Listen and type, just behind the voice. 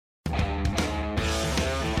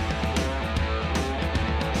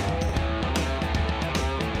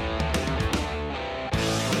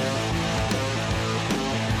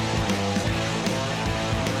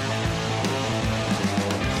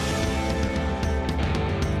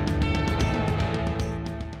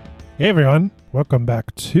Hey everyone, welcome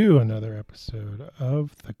back to another episode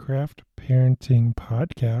of the Craft Parenting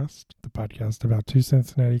Podcast, the podcast about two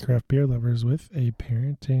Cincinnati craft beer lovers with a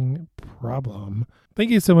parenting problem. Thank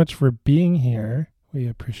you so much for being here. We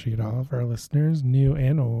appreciate all of our listeners, new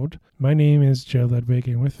and old. My name is Joe Ludwig,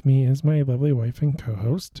 and with me is my lovely wife and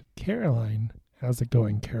co-host, Caroline. How's it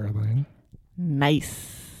going, Caroline?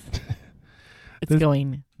 Nice. It's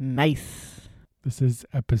going nice. This is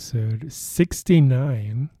episode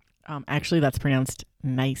 69. Actually, that's pronounced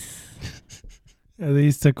nice. At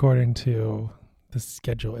least according to the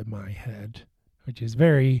schedule in my head, which is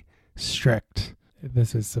very strict.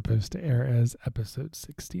 This is supposed to air as episode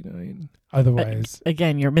 69. Otherwise...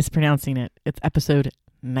 Again, you're mispronouncing it. It's episode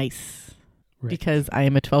nice. Right. Because I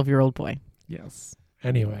am a 12-year-old boy. Yes.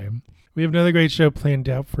 Anyway, we have another great show planned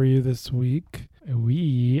out for you this week.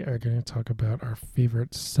 We are going to talk about our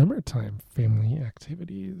favorite summertime family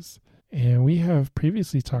activities. And we have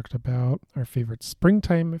previously talked about our favorite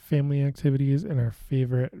springtime family activities and our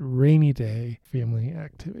favorite rainy day family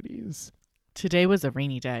activities. Today was a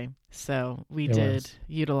rainy day, so we did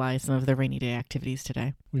utilize some of the rainy day activities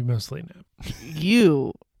today. We mostly napped.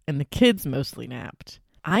 You and the kids mostly napped.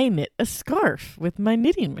 I knit a scarf with my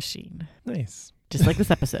knitting machine. Nice. Just like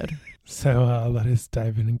this episode. So let us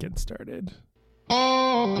dive in and get started.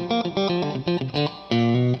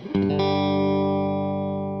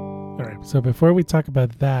 All right, so before we talk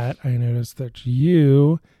about that, I noticed that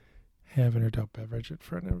you have an adult beverage in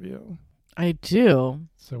front of you. I do.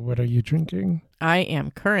 So what are you drinking? I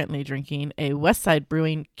am currently drinking a Westside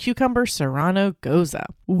Brewing Cucumber Serrano Goza.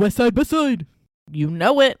 Westside. You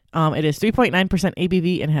know it. It is 3.9%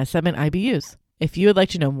 ABV and has 7 IBUs. If you would like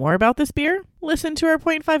to know more about this beer, listen to our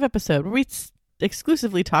 0.5 episode where we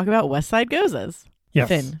exclusively talk about Westside Gozas. Yes,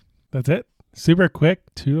 Finn. That's it. Super quick,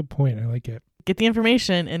 to the point. I like it. Get the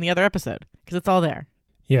information in the other episode because it's all there.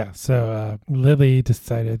 Yeah, so Lily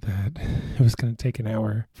decided that it was going to take an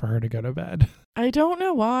hour for her to go to bed. I don't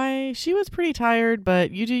know why. She was pretty tired,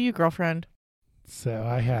 but you do you, girlfriend. So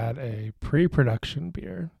I had a pre-production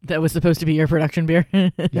beer. That was supposed to be your production beer?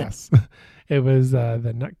 Yes. It was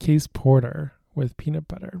the Nutcase Porter with peanut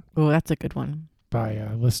butter. Oh, that's a good one. By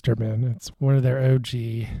Listerman. It's one of their OG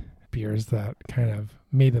beers that kind of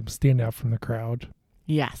made them stand out from the crowd.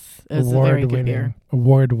 Yes, it was a very good beer.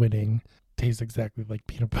 Award-winning. Tastes exactly like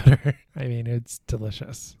peanut butter. I mean, it's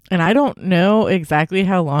delicious. And I don't know exactly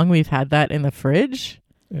how long we've had that in the fridge.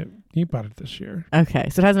 You bought it this year. Okay,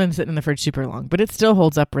 so it hasn't been sitting in the fridge super long, but it still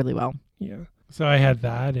holds up really well. Yeah. So I had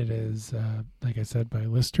that. It is, like I said, by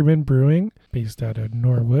Listerman Brewing, based out of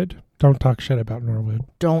Norwood. Don't talk shit about Norwood.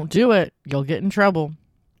 Don't do it. You'll get in trouble.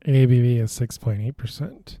 ABV is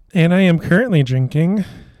 6.8%. And I am currently drinking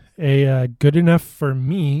a Good Enough for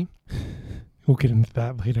Me. We'll get into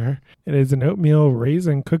that later. It is an oatmeal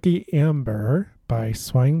raisin cookie amber by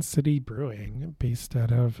Swine City Brewing, based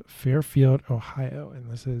out of Fairfield, Ohio.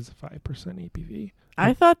 And this is 5% ABV.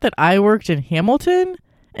 I thought that I worked in Hamilton,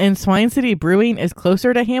 and Swine City Brewing is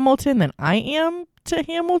closer to Hamilton than I am to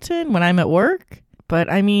Hamilton when I'm at work.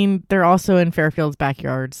 But, I mean, they're also in Fairfield's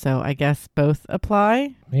backyard, so I guess both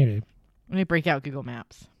apply. Maybe. Let me break out Google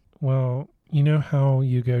Maps. Well, you know how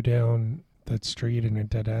you go down that street and it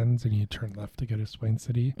dead ends and you turn left to go to Swine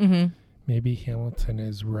City? Mm-hmm. Maybe Hamilton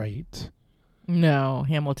is right. No,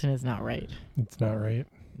 Hamilton is not right. It's not right?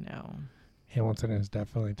 No. Hamilton is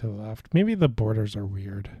definitely to the left. Maybe the borders are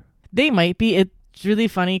weird. They might be. It's really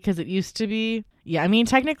funny because it used to be. Yeah, I mean,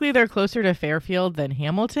 technically they're closer to Fairfield than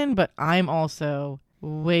Hamilton, but I'm also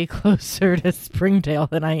way closer to Springdale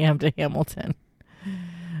than I am to Hamilton.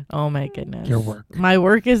 Oh, my goodness. Your work. My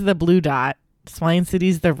work is the blue dot. Swine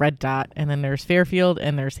City's the red dot, and then there's Fairfield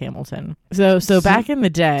and there's Hamilton. So back in the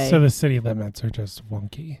day. So the city limits are just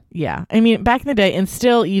wonky. Yeah. I mean, back in the day, and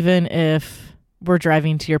still even if we're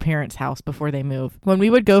driving to your parents' house before they move, when we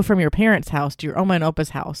would go from your parents' house to your Oma and Opa's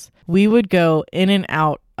house, we would go in and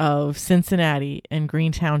out of Cincinnati and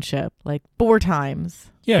Green Township like 4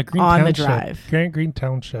 times. Yeah, Green on Township. the drive. Green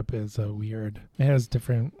Township is weird. It has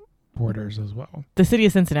different borders as well. The city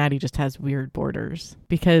of Cincinnati just has weird borders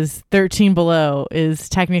because 13 Below is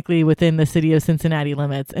technically within the city of Cincinnati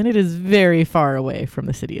limits, and it is very far away from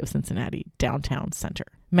the city of Cincinnati downtown center.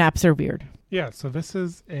 Maps are weird. Yeah, so this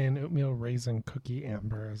is an oatmeal raisin cookie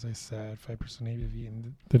amber, as I said, 5% ABV,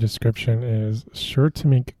 and the description is sure to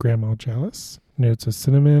make grandma jealous. Notes of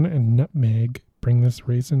cinnamon and nutmeg bring this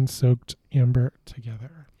raisin-soaked amber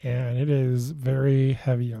together. And it is very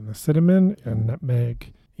heavy on the cinnamon and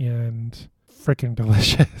nutmeg and freaking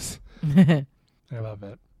delicious. I love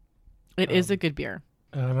it. It is a good beer.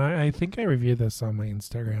 And I think I reviewed this on my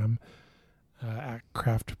Instagram at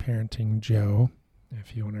Craft Parenting Joe.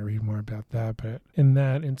 if you want to read more about that. But in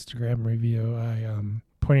that Instagram review, I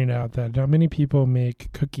pointed out that not many people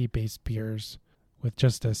make cookie-based beers with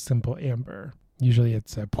just a simple amber. Usually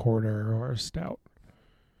it's a porter or a stout.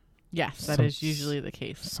 Yes, that is usually the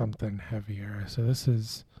case. Something heavier. So this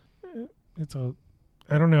is,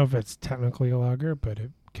 I don't know if it's technically a lager, but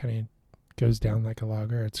it kind of goes down like a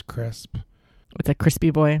lager. It's crisp. It's a crispy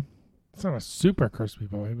boy. It's not a super crispy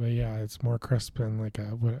boy, but yeah, it's more crisp than like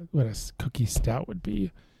what a cookie stout would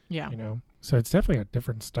be. Yeah. So it's definitely a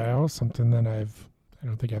different style, something that I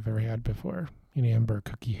don't think I've ever had before. An amber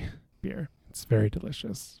cookie beer. It's very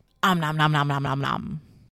delicious. Nom nom nom nom nom nom.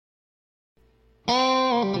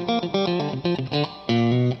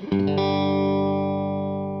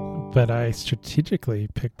 But I strategically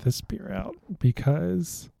picked this beer out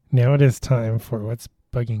because now it is time for what's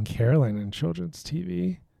bugging Caroline in children's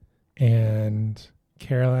TV. And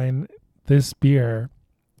Caroline, this beer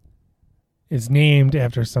is named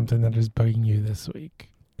after something that is bugging you this week.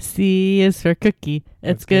 C is for cookie.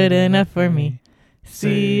 It's good enough for me.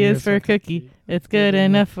 C is for cookie. It's good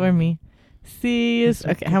enough for me. C is...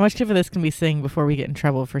 Okay, how much of this can we sing before we get in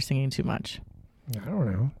trouble for singing too much? I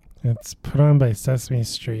don't know. It's put on by Sesame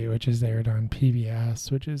Street, which is aired on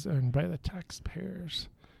PBS, which is owned by the taxpayers.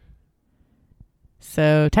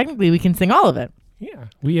 So technically we can sing all of it. Yeah,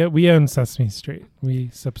 we own Sesame Street. We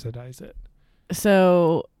subsidize it.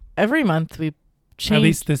 So every month we change... At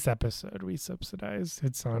least this episode we subsidize.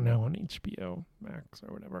 It's on now on HBO Max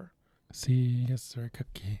or whatever. C is for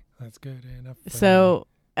cookie. That's good enough. So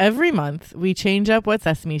every month we change up what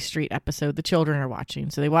Sesame Street episode the children are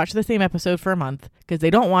watching. So they watch the same episode for a month because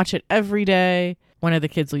they don't watch it every day. One of the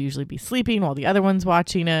kids will usually be sleeping while the other one's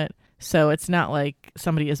watching it. So it's not like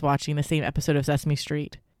somebody is watching the same episode of Sesame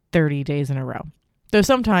Street 30 days in a row. Though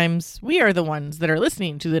sometimes we are the ones that are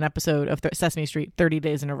listening to an episode of Sesame Street 30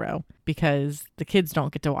 days in a row because the kids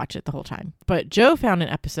don't get to watch it the whole time. But Joe found an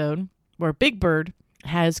episode where Big Bird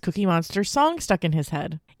has Cookie Monster's song stuck in his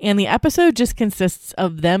head. And the episode just consists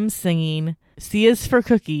of them singing C is for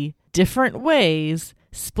Cookie different ways,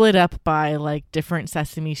 split up by like different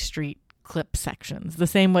Sesame Street clip sections, the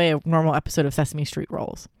same way a normal episode of Sesame Street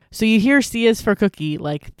rolls. So you hear C is for Cookie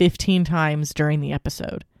like 15 times during the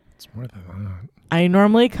episode. It's more than that. I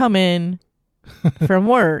normally come in from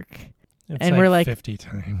work and we're like 50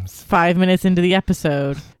 times. 5 minutes into the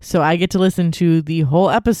episode. So I get to listen to the whole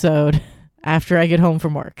episode after I get home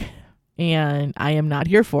from work. And I am not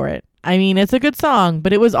here for it. I mean, it's a good song,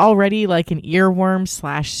 but it was already like an earworm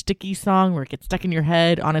 / sticky song where it gets stuck in your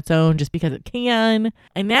head on its own just because it can.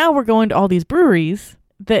 And now we're going to all these breweries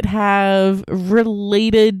that have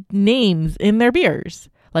related names in their beers.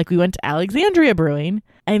 Like we went to Alexandria Brewing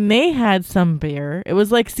and they had some beer. It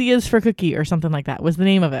was like C is for Cookie or something like that was the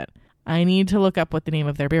name of it. I need to look up what the name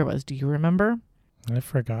of their beer was. Do you remember? I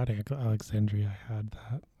forgot Alexandria had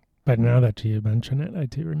that. But now that you mention it, I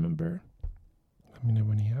do remember. Let me know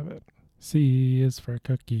when you have it. C is for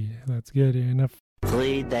cookie. That's good enough.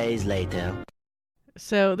 3 days later.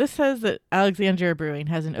 So this says that Alexandria Brewing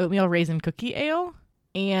has an oatmeal raisin cookie ale.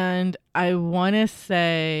 And I want to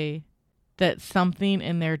say that something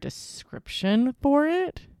in their description for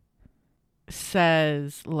it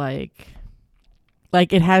says like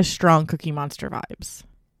it has strong Cookie Monster vibes.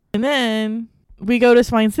 And then we go to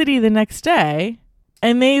Swine City the next day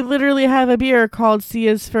and they literally have a beer called C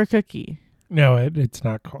is for Cookie. No, it's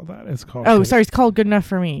not called that. It's called... Oh, sorry. It's called Good Enough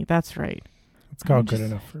for Me. That's right. It's called Good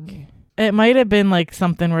Enough for Me. It might have been like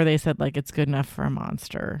something where they said like it's good enough for a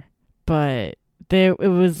monster. But it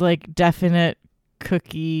was like definite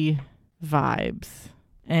cookie vibes.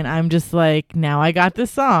 And I'm just like, now I got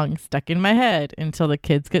this song stuck in my head until the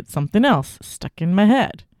kids get something else stuck in my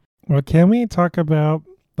head. Well, can we talk about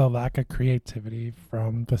the lack of creativity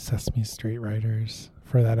from the Sesame Street writers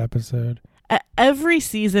for that episode? Every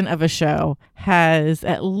season of a show has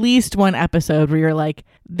at least one episode where you're like,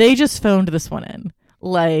 they just phoned this one in.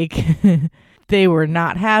 Like, they were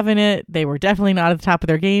not having it. They were definitely not at the top of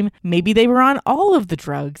their game. Maybe they were on all of the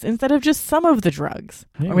drugs instead of just some of the drugs.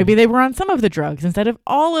 Yeah. Or maybe they were on some of the drugs instead of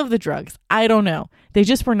all of the drugs. I don't know. They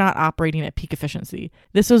just were not operating at peak efficiency.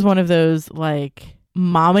 This was one of those, like,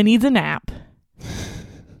 mama needs a nap.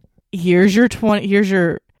 Here's your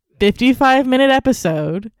 55-minute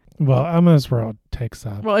episode. Well, Elmo's World takes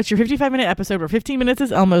up. Well, it's your 55-minute episode where 15 minutes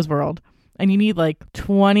is Elmo's World. And you need like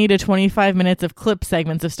 20 to 25 minutes of clip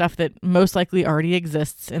segments of stuff that most likely already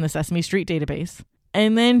exists in the Sesame Street database.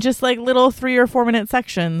 And then just like little 3 or 4 minute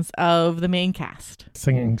sections of the main cast.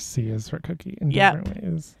 Singing C is for Cookie in different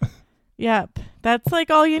ways. Yep. That's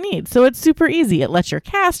like all you need. So it's super easy. It lets your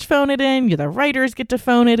cast phone it in. The writers get to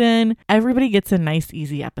phone it in. Everybody gets a nice,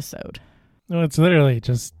 easy episode. No, it's literally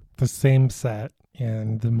just the same set,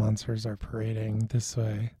 and the monsters are parading this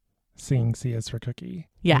way, singing C is for Cookie.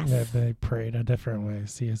 Yes. They parade a different way,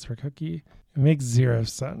 C is for Cookie. It makes zero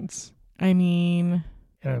sense. I mean,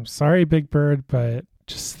 And I'm sorry, Big Bird, but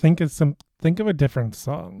just think of a different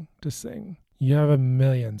song to sing. You have a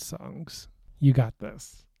million songs. You got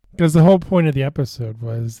this. Because the whole point of the episode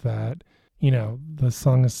was that, the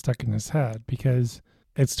song is stuck in his head, because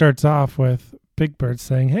it starts off with Big Bird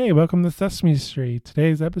saying, "Hey, welcome to Sesame Street.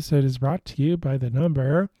 Today's episode is brought to you by the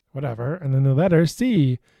number, whatever," and then the letter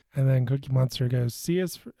C. And then Cookie Monster goes, C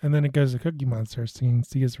is for, and then it goes to Cookie Monster singing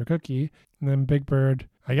C is for Cookie. And then Big Bird,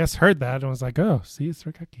 I guess, heard that and was like, oh, C is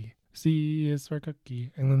for Cookie. C is for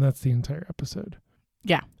Cookie. And then that's the entire episode.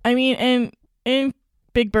 yeah. I mean, in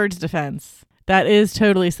Big Bird's defense, that is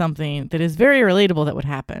totally something that is very relatable that would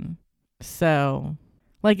happen. So,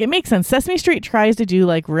 it makes sense. Sesame Street tries to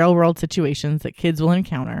do, real world situations that kids will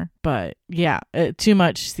encounter. But, yeah, too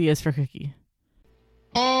much C is for Cookie.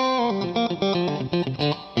 All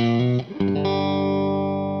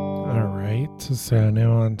right. So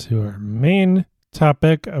now on to our main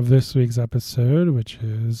topic of this week's episode, which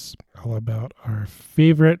is all about our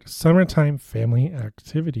favorite summertime family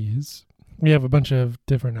activities. We have a bunch of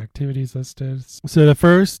different activities listed. So the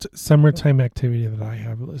first summertime activity that I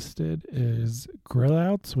have listed is grill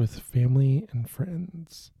outs with family and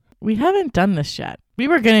friends. We haven't done this yet. We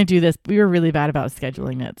were going to do this. We were really bad about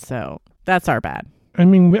scheduling it. So that's our bad. I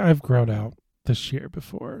mean, I've grilled out this year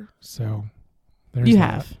before. So there's You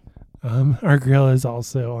that. have. Our grill is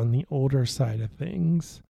also on the older side of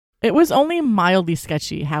things. It was only mildly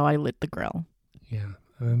sketchy how I lit the grill. Yeah.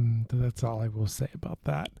 That's all I will say about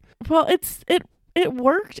that. Well, it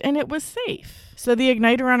worked and it was safe. So the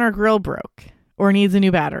igniter on our grill broke or needs a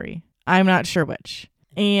new battery. I'm not sure which.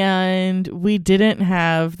 And we didn't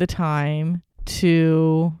have the time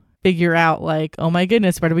to figure out oh my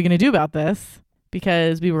goodness, what are we going to do about this?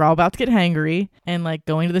 Because we were all about to get hangry and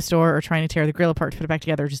going to the store or trying to tear the grill apart to put it back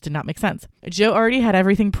together just did not make sense. Joe already had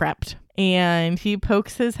everything prepped and he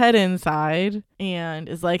pokes his head inside and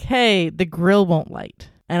is like, hey, the grill won't light.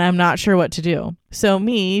 And I'm not sure what to do. So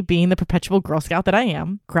me, being the perpetual Girl Scout that I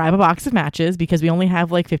am, grab a box of matches because we only have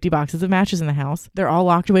 50 boxes of matches in the house. They're all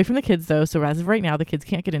locked away from the kids though. So as of right now, the kids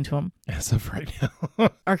can't get into them. As of right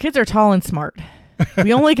now. Our kids are tall and smart.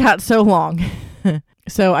 We only got so long.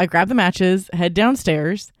 So I grab the matches, head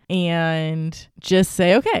downstairs, and just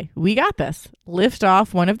say, okay, we got this. Lift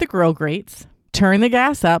off one of the grill grates, turn the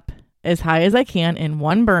gas up as high as I can in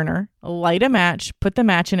one burner, light a match, put the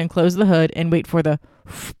match in and close the hood, and wait for the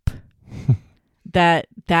that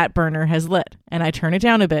burner has lit. And I turn it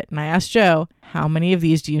down a bit, and I ask Joe, how many of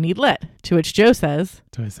these do you need lit? To which Joe says,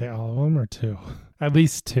 do I say all of them or two? At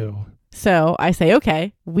least two. So I say,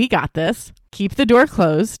 okay, we got this. Keep the door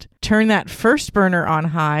closed. Turn that first burner on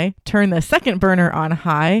high. Turn the second burner on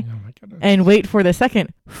high. Oh my goodness. And wait for the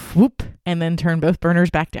second whoop. And then turn both burners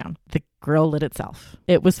back down. The grill lit itself.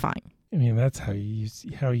 It was fine. I mean, that's how you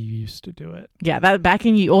used to do it. Yeah, that back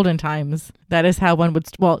in ye olden times, that is how one would,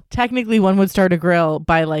 technically one would start a grill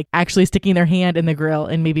by actually sticking their hand in the grill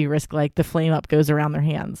and maybe risk the flame up goes around their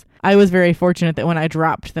hands. I was very fortunate that when I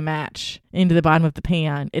dropped the match into the bottom of the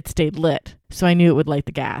pan, it stayed lit. So I knew it would light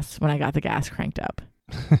the gas when I got the gas cranked up.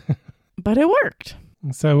 But it worked.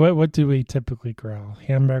 So what do we typically grill?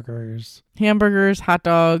 Hamburgers, Hot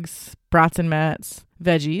dogs, brats and mats,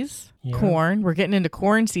 veggies. Yeah. Corn. We're getting into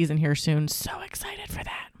corn season here soon. So excited for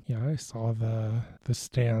that. Yeah, I saw the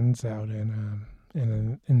stands out in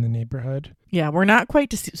the neighborhood. Yeah, we're not quite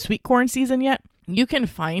to sweet corn season yet. You can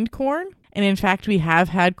find corn, and in fact, we have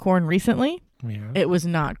had corn recently. Yeah. It was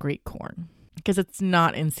not great corn because it's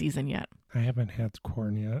not in season yet. I haven't had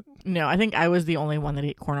corn yet. No, I think I was the only one that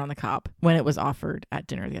ate corn on the cob when it was offered at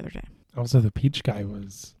dinner the other day. Also, the peach guy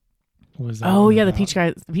was. Oh yeah, the peach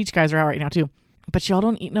guys are out right now too. But y'all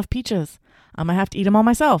don't eat enough peaches. I'm going to have to eat them all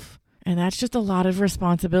myself. And that's just a lot of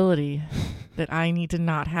responsibility that I need to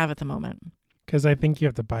not have at the moment. Because I think you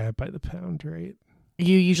have to buy it by the pound, right?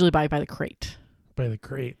 You usually buy it by the crate. By the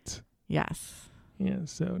crate. Yes. Yeah,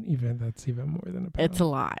 so that's even more than a pound. It's a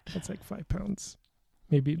lot. That's 5 pounds.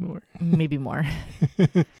 Maybe more. Maybe more.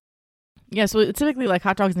 Yeah, so it's typically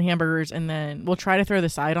hot dogs and hamburgers, and then we'll try to throw the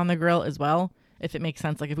side on the grill as well. If it makes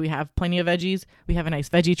sense, if we have plenty of veggies, we have a nice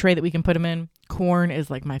veggie tray that we can put them in. Corn is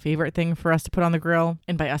my favorite thing for us to put on the grill.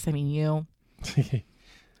 And by us, I mean you.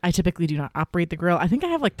 I typically do not operate the grill. I think I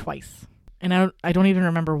have twice. And I don't even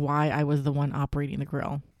remember why I was the one operating the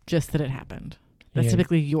grill. Just that it happened. That's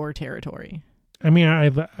typically your territory. I mean,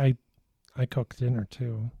 I cook dinner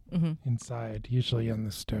too. Mm-hmm. Inside, usually on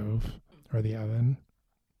the stove or the oven.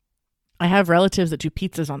 I have relatives that do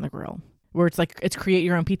pizzas on the grill. where it's create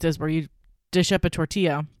your own pizzas where you dish up a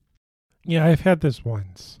tortilla Yeah, I've had this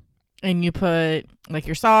once. and you put like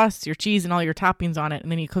your sauce, your cheese, and all your toppings on it,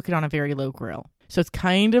 and then you cook it on a very low grill. So it's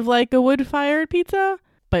kind of like a wood-fired pizza,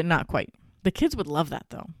 but not quite. The kids would love that,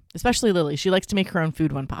 though, especially Lily. She likes to make her own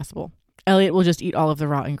food when possible. Elliot will just eat all of the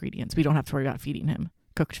raw ingredients. We don't have to worry about feeding him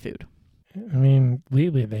cooked food. I mean,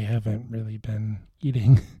 lately they haven't really been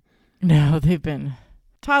eating. No, they've been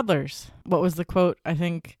toddlers. What was the quote? I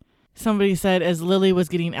think somebody said, as Lily was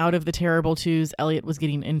getting out of the terrible twos, Elliot was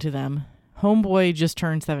getting into them. Homeboy just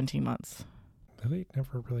turned 17 months. Lily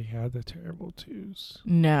never really had the terrible twos.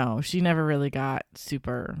 No, she never really got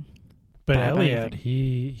super... But bad by Elliot,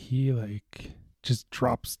 anything. he like just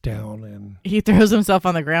drops down and He throws himself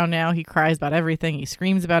on the ground now. He cries about everything. He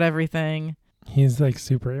screams about everything. he's like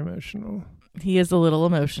super emotional. He is a little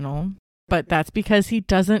emotional, but that's because he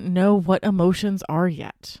doesn't know what emotions are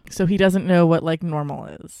yet. So he doesn't know what like normal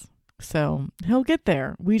is. So he'll get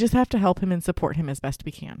there. We just have to help him and support him as best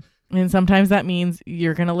we can. And sometimes that means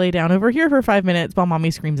you're going to lay down over here for 5 minutes while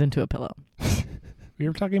mommy screams into a pillow. We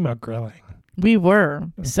were talking about grilling. We were.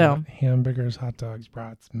 So About hamburgers, hot dogs,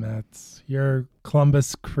 brats, Mets. Your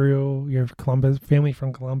Columbus crew, your Columbus family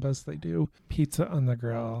from Columbus, they do pizza on the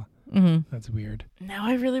grill. That's weird. now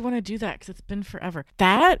I really want to do that because it's been forever.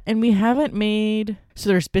 That, and we haven't made, so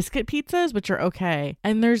there's biscuit pizzas, which are okay.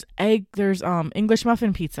 And there's English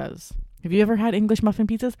muffin pizzas. Have you ever had English muffin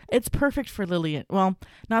pizzas? It's perfect for Lillian. Well,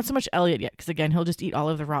 not so much Elliot yet, because again, he'll just eat all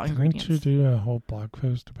of the raw ingredients. Didn't you do a whole blog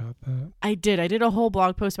post about that? I did a whole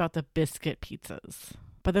blog post about the biscuit pizzas.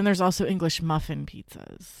 But then there's also English muffin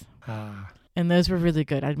pizzas. And those were really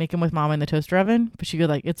good. I'd make them with mom in the toaster oven, but she'd go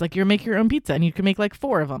like, it's like you make your own pizza, and you can make like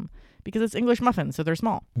 4 of them because it's English muffins, so they're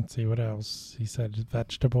small. Let's see what else. He said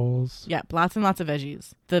vegetables. Yeah, lots and lots of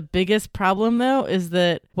veggies. The biggest problem, though, is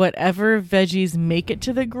that whatever veggies make it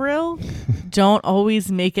to the grill don't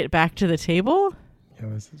always make it back to the table. Yeah,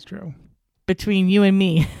 this is true. Between you and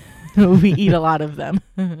me, we eat a lot of them.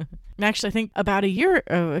 And actually, I think about a year,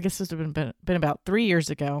 I guess this would have been about 3 years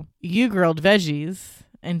ago, you grilled veggies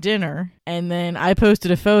and dinner, and then I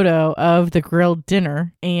posted a photo of the grilled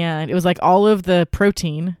dinner, and it was like all of the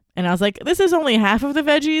protein. And I was like, this is only half of the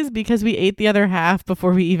veggies because we ate the other half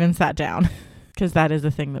before we even sat down. Because that is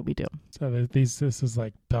the thing that we do. So this is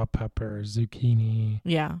like bell pepper, zucchini.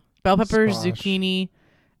 Yeah. Bell peppers, Squash. zucchini,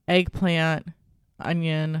 eggplant,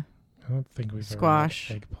 onion. I don't think we've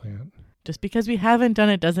Squash. ever had eggplant. Just because we haven't done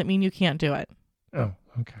it doesn't mean you can't do it. Oh,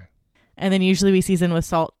 okay. And then usually we season with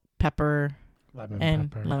salt, pepper,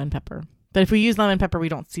 Lemon pepper. But if we use lemon pepper, we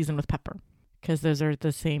don't season with pepper. Because those are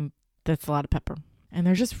the same. That's a lot of pepper. And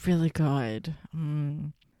they're just really good. You're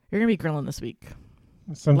going to be grilling this week.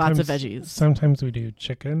 Sometimes, Lots of veggies. Sometimes we do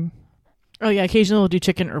chicken, Oh, yeah. Occasionally we'll do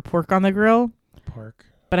chicken or pork on the grill. pork.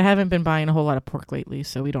 But I haven't been buying a whole lot of pork lately,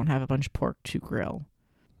 so we don't have a bunch of pork to grill.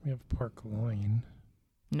 We have pork loin.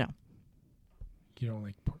 No. You don't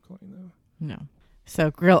like pork loin, though. No. So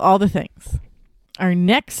grill all the things. Our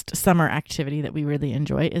next summer activity that we really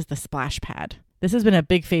enjoy is the splash pad. This has been a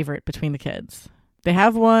big favorite between the kids. They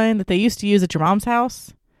have one that they used to use at your mom's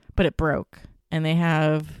house, but it broke. And they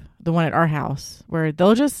have the one at our house where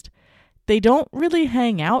they don't really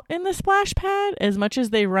hang out in the splash pad as much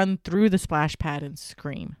as they run through the splash pad and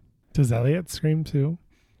scream. Does Elliot scream too?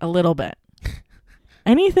 A little bit.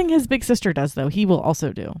 Anything his big sister does, though, he will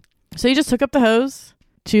also do. So you just hook up the hose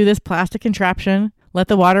to this plastic contraption, let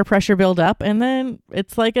the water pressure build up, and then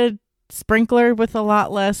it's like a sprinkler with a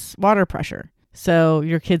lot less water pressure. So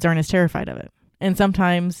your kids aren't as terrified of it. And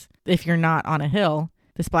sometimes, if you're not on a hill,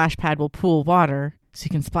 the splash pad will pool water so you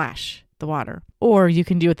can splash the water. Or you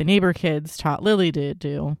can do what the neighbor kids taught Lily to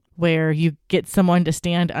do, where you get someone to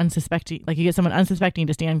stand unsuspecting, like you get someone unsuspecting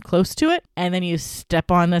to stand close to it, and then you step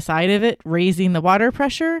on the side of it, raising the water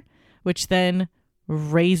pressure, which then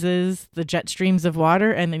raises the jet streams of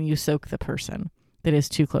water, and then you soak the person that is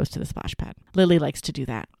too close to the splash pad. Lily likes to do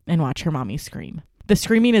that and watch her mommy scream. The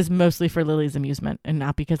screaming is mostly for Lily's amusement and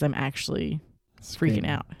not because I'm actually freaking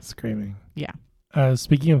out. Screaming. Yeah.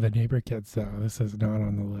 Speaking of the neighbor kids, though, this is not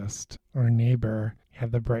on the list. Our neighbor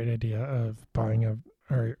had the bright idea of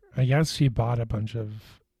I guess she bought a bunch of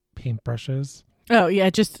paintbrushes. Oh, yeah,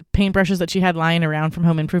 just paintbrushes that she had lying around from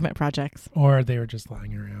home improvement projects. Or they were just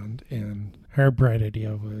lying around. And her bright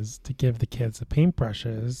idea was to give the kids the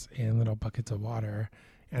paintbrushes and little buckets of water,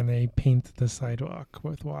 and they paint the sidewalk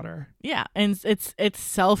with water. Yeah, and it's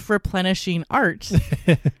self-replenishing art.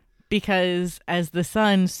 Because as the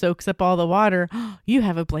sun soaks up all the water, you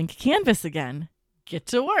have a blank canvas again. Get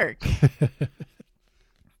to work.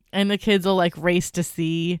 And the kids will like race to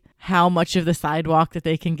see how much of the sidewalk that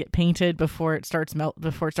they can get painted before it starts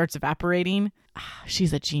evaporating.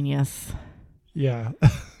 She's a genius. Yeah.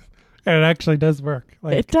 And it actually does work.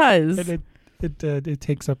 Like, it does. It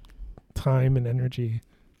takes up time and energy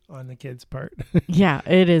on the kids' part. Yeah,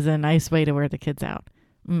 it is a nice way to wear the kids out.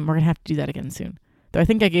 We're going to have to do that again soon. Though I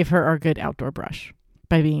think I gave her our good outdoor brush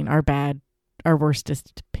by being our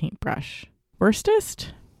worstest paintbrush.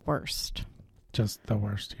 Worstest? Worst. Just the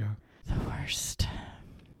worst, yeah. The worst.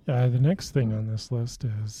 The next thing on this list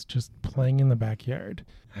is just playing in the backyard.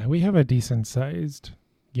 We have a decent sized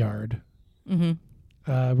yard.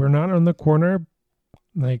 Mm-hmm. We're not on the corner,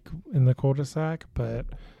 like in the cul-de-sac, but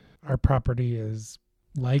our property is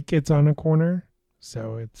like it's on a corner.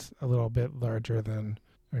 So it's a little bit larger than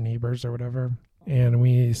our neighbors or whatever. And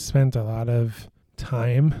we spent a lot of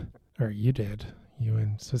time, or you did,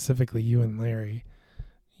 specifically you and Larry,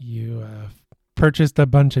 you purchased a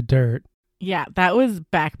bunch of dirt. Yeah, that was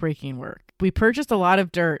backbreaking work. We purchased a lot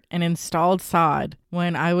of dirt and installed sod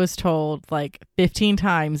when I was told like 15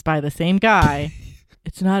 times by the same guy,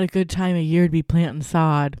 it's not a good time of year to be planting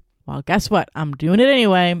sod. Well, guess what? I'm doing it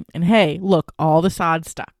anyway. And hey, look, all the sod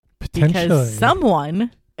stuck. Because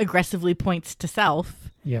someone aggressively points to self,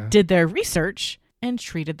 did their research, and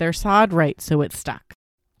treated their sod right so it stuck.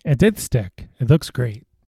 It did stick. It looks great.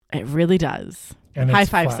 It really does. And high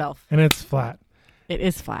five flat. self. And it's flat. It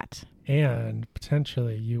is flat. And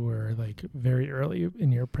potentially you were like very early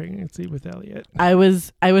in your pregnancy with Elliot. I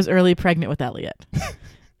was early pregnant with Elliot.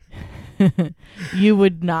 You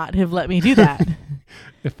would not have let me do that.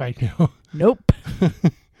 If I knew. Nope.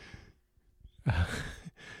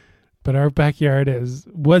 But our backyard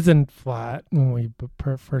wasn't flat when we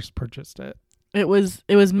first purchased it. It was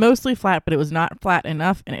mostly flat, but it was not flat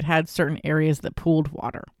enough, and it had certain areas that pooled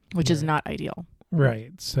water, which is not ideal.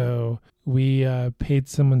 Right. So we paid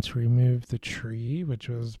someone to remove the tree, which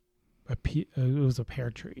was a pear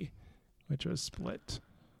tree, which was split,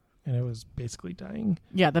 and it was basically dying.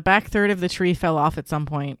 Yeah, the back third of the tree fell off at some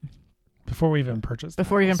point. Before we even purchased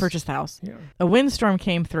the house. Yeah. A windstorm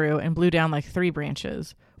came through and blew down like 3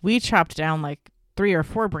 branches. We chopped down like 3 or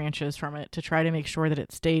 4 branches from it to try to make sure that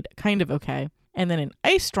it stayed kind of okay. And then an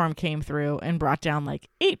ice storm came through and brought down like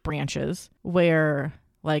 8 branches where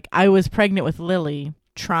like I was pregnant with Lily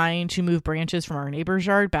trying to move branches from our neighbor's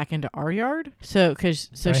yard back into our yard. So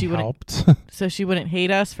she wouldn't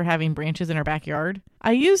hate us for having branches in our backyard.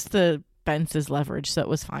 I used the fence as leverage, so it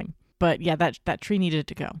was fine. But yeah, that tree needed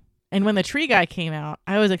to go. And when the tree guy came out,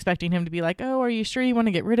 I was expecting him to be like, oh, are you sure you want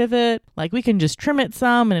to get rid of it? Like, we can just trim it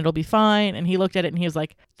some and it'll be fine. And he looked at it and he was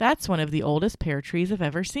like, that's one of the oldest pear trees I've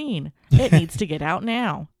ever seen. It needs to get out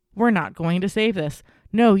now. We're not going to save this.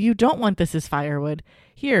 No, you don't want this as firewood.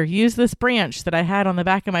 Here, use this branch that I had on the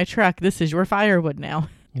back of my truck. This is your firewood now.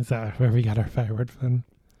 Is that where we got our firewood from?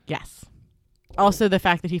 Yes. Also, the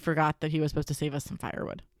fact that he forgot that he was supposed to save us some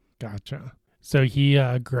firewood. Gotcha. So he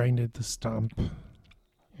grinded the stump.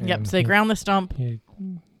 Yep, so they ground the stump.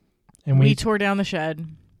 And we tore down the shed.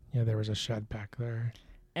 Yeah, there was a shed back there.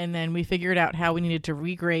 And then we figured out how we needed to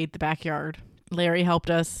regrade the backyard. Larry helped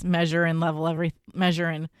us measure and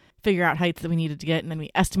figure out heights that we needed to get, and then we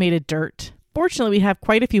estimated dirt. Fortunately, we have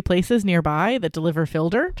quite a few places nearby that deliver fill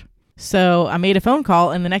dirt. So I made a phone call,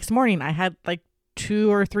 and the next morning I had like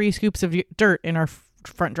 2 or 3 scoops of dirt in our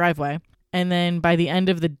front driveway. And then by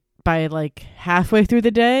like halfway through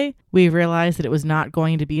the day, we realized that it was not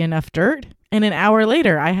going to be enough dirt. And an hour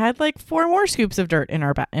later, I had like 4 more scoops of dirt in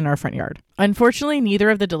our front yard. Unfortunately, neither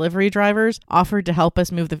of the delivery drivers offered to help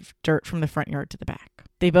us move the dirt from the front yard to the back.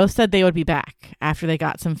 They both said they would be back after they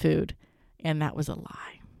got some food. And that was a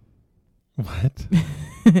lie. What?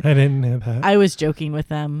 I didn't know that. I was joking with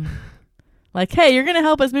them. Like, hey, you're going to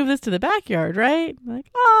help us move this to the backyard, right? Like,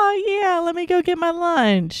 oh, yeah, let me go get my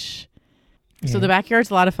lunch. Yeah. So the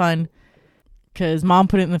backyard's a lot of fun because Mom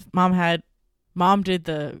did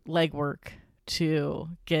the legwork to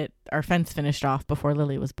get our fence finished off before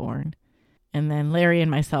Lily was born. And then Larry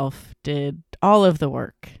and myself did all of the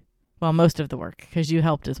work. Well, most of the work because you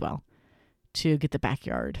helped as well to get the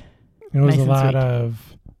backyard. It was a lot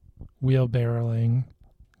of wheelbarrowing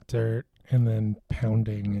dirt and then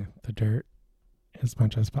pounding the dirt as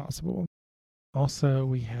much as possible. Also,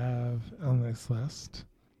 we have on this list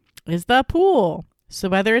is the pool. So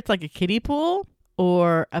whether it's like a kiddie pool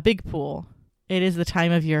or a big pool, it is the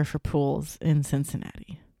time of year for pools in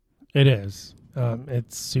Cincinnati. It is.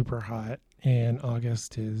 It's super hot, and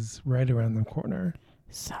August is right around the corner.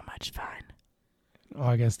 So much fun.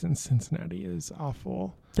 August in Cincinnati is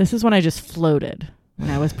awful. This is when I just floated when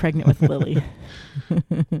I was pregnant with Lily.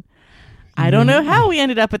 I don't know how we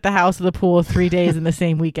ended up at the house of the pool 3 days in the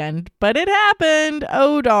same weekend, but it happened.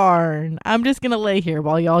 Oh, darn. I'm just going to lay here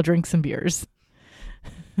while y'all drink some beers.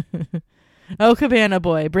 Oh, Cabana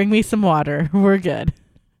Boy, bring me some water. We're good.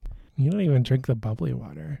 You don't even drink the bubbly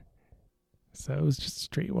water. So it was just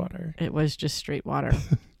straight water. It was just straight water.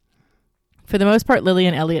 For the most part, Lily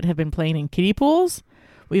and Elliot have been playing in kiddie pools.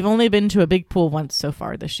 We've only been to a big pool once so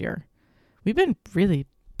far this year. We've been really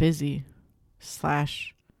busy.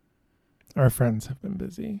 Our friends have been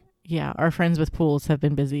busy. Yeah, our friends with pools have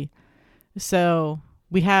been busy. So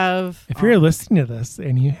we have... If you're listening to this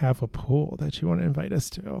and you have a pool that you want to invite us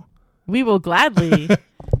to, we will gladly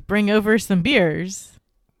bring over some beers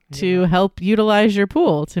to help utilize your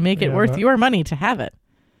pool to make it worth your money to have it.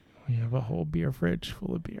 We have a whole beer fridge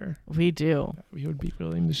full of beer. We do. That we would be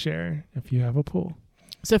willing to share if you have a pool.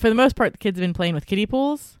 So for the most part, the kids have been playing with kiddie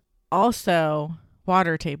pools. Also,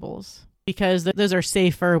 water tables. Because those are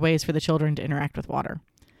safer ways for the children to interact with water.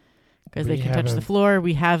 Because they can touch the floor.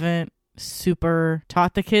 We haven't super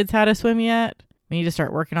taught the kids how to swim yet. We need to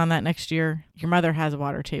start working on that next year. Your mother has a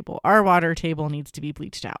water table. Our water table needs to be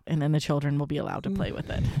bleached out. And then the children will be allowed to play with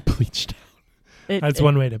it. Bleached out. That's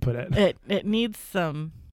one way to put it. It needs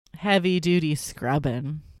some heavy-duty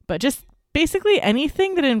scrubbing. But just basically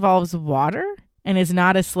anything that involves water and is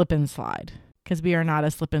not a slip and slide. Because we are not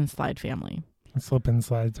a slip and slide family. Slip and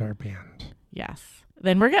slides are banned. Yes.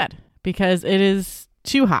 Then we're good. Because it is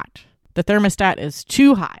too hot. The thermostat is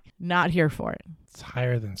too high. Not here for it. It's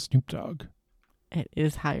higher than Snoop Dogg. It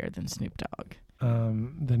is higher than Snoop Dogg.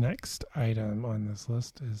 The next item on this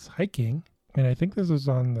list is hiking. And I think this was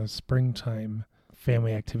on the springtime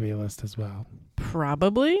family activity list as well.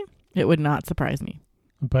 Probably. It would not surprise me.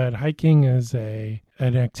 But hiking is an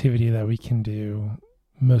activity that we can do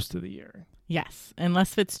most of the year. Yes,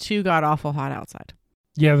 unless it's too god-awful hot outside.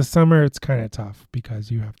 Yeah, the summer it's kind of tough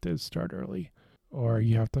because you have to start early. Or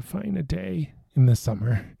you have to find a day in the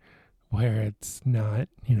summer where it's not,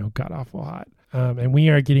 god-awful hot. And we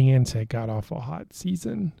are getting into god-awful hot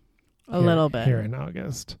season. A little bit. Here in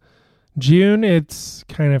August. June, it's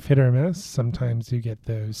kind of hit or miss. Sometimes you get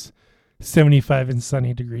those 75 and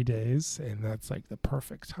sunny degree days, and that's like the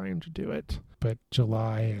perfect time to do it. But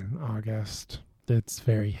July and August, it's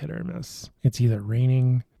very hit or miss. It's either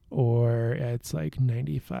raining or it's like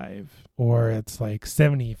 95 or it's like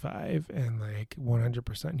 75 and like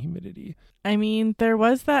 100% humidity. I mean, there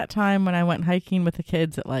was that time when I went hiking with the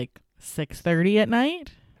kids at like 6:30 at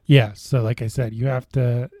night. Yeah. So like I said, you have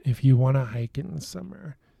to, if you want to hike in the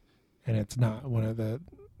summer and it's not one of the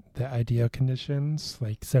ideal conditions,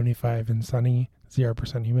 like 75 and sunny,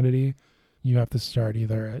 0% humidity, you have to start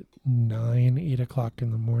either at 9, 8 o'clock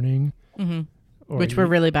in the morning. Mm-hmm. Which we're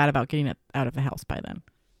really bad about getting it out of the house by then.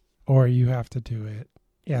 Or you have to do it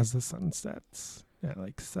as the sun sets at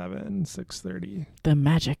like 7, 6:30. The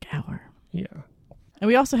magic hour. Yeah. And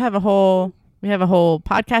we also have a whole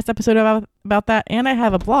podcast episode about that. And I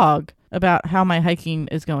have a blog about how my hiking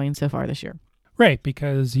is going so far this year. Right,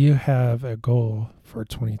 because you have a goal for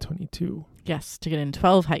 2022. Yes, to get in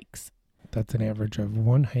 12 hikes. That's an average of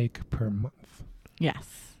 1 hike per month.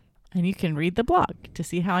 Yes. And you can read the blog to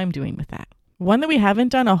see how I'm doing with that. One that we haven't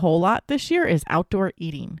done a whole lot this year is outdoor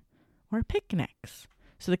eating or picnics.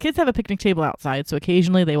 So the kids have a picnic table outside, so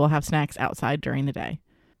occasionally they will have snacks outside during the day.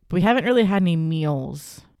 But we haven't really had any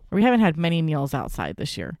meals, or we haven't had many meals outside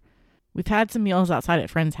this year. We've had some meals outside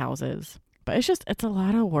at friends' houses, but it's a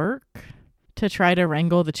lot of work to try to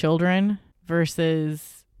wrangle the children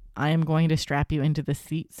versus I am going to strap you into the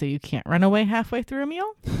seat so you can't run away halfway through a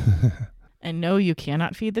meal. And no, you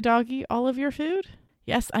cannot feed the doggy all of your food.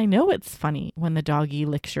 Yes, I know it's funny when the doggy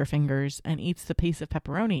licks your fingers and eats the piece of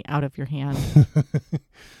pepperoni out of your hand.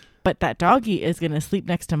 But that doggy is going to sleep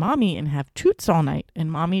next to mommy and have toots all night,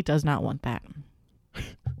 and mommy does not want that.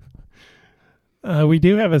 We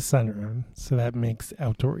do have a sunroom, so that makes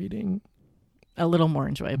outdoor eating a little more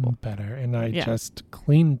enjoyable. Better. And I just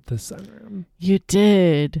cleaned the sunroom. You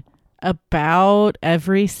did. About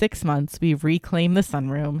every 6 months, we reclaim the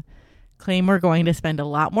sunroom, claim we're going to spend a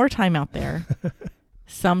lot more time out there.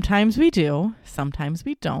 Sometimes we do. Sometimes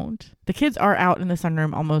we don't. The kids are out in the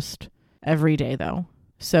sunroom almost every day, though.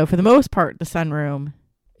 So for the most part, the sunroom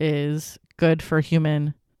is good for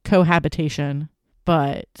human cohabitation,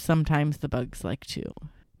 but sometimes the bugs like to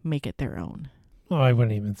make it their own. Oh, I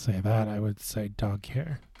wouldn't even say that. I would say dog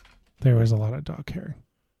hair. There was a lot of dog hair.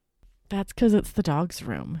 That's because it's the dog's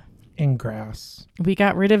room. And grass. We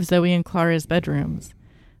got rid of Zoe and Clara's bedrooms.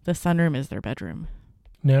 The sunroom is their bedroom.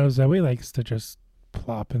 No, Zoe likes to just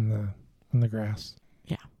plop in the grass.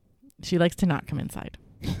 Yeah. She likes to not come inside.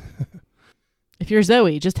 If you're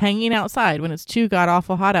Zoe, just hanging outside when it's too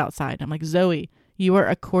god-awful hot outside. I'm like, Zoe, you are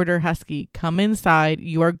a quarter husky. Come inside.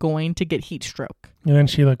 You are going to get heat stroke. And then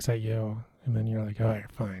she looks at you, and then you're like, all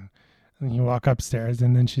right, fine. And you walk upstairs,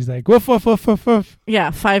 and then she's like, woof, woof, woof, woof, woof. Yeah,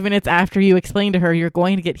 5 minutes after you explain to her you're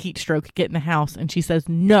going to get heat stroke, get in the house. And she says,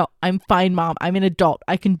 no, I'm fine, Mom. I'm an adult.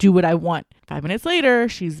 I can do what I want. 5 minutes later,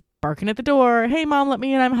 she's barking at the door. Hey, Mom, let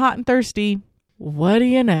me in. I'm hot and thirsty. What do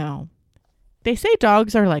you know? They say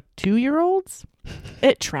dogs are like 2-year-olds.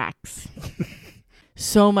 It tracks.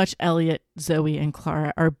 So much Elliot, Zoe, and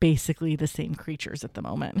Clara are basically the same creatures at the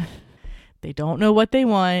moment. They don't know what they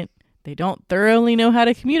want. They don't thoroughly know how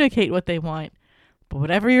to communicate what they want. But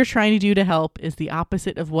whatever you're trying to do to help is the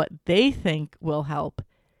opposite of what they think will help,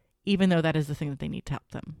 even though that is the thing that they need to help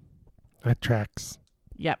them. That tracks.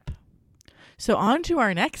 Yep. So on to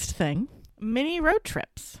our next thing, mini road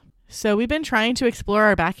trips. So we've been trying to explore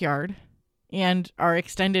our backyard and our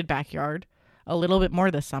extended backyard a little bit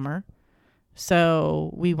more this summer.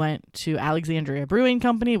 So we went to Alexandria Brewing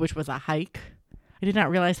Company, which was a hike. I did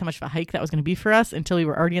not realize how much of a hike that was going to be for us until we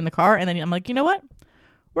were already in the car. And then I'm like, you know what?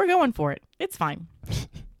 We're going for it. It's fine.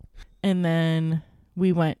 And then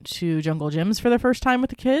we went to Jungle Gyms for the first time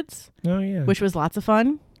with the kids. Oh, yeah. Which was lots of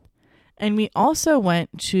fun. And we also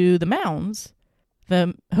went to the mounds,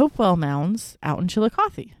 the Hopewell Mounds out in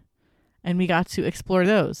Chillicothe. And we got to explore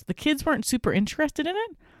those. The kids weren't super interested in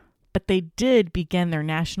it, but they did begin their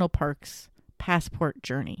national parks passport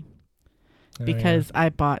journey. Because I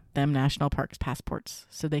bought them national parks passports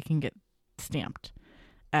so they can get stamped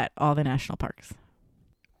at all the national parks.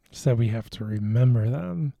 So we have to remember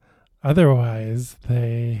them. Otherwise,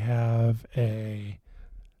 they have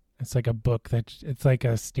it's like a book it's like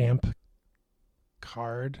a stamp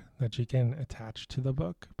card that you can attach to the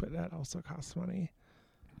book, but that also costs money.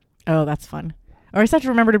 Oh, that's fun. Or I just have to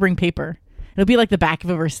remember to bring paper. It'll be like the back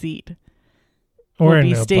of a receipt. Or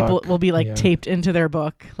Will be like taped into their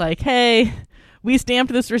book. Like, hey, we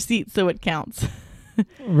stamped this receipt so it counts.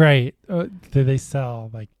 Right. Do they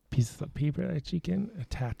sell like pieces of paper that you can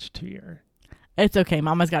attach to your... It's okay.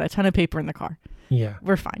 Mama's got a ton of paper in the car. Yeah.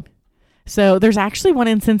 We're fine. So there's actually one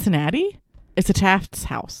in Cincinnati. It's a Taft's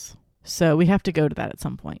house. So we have to go to that at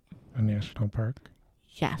some point. A national park?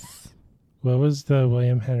 Yes. What was the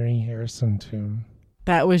William Henry Harrison tomb?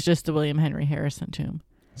 That was just the William Henry Harrison tomb.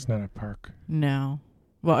 It's not a park. No.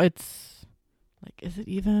 Well, it's like, is it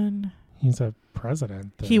even? He's a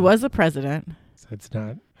president. Though. He was a president. So it's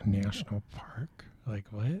not a national park. Like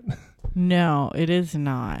what? No, it is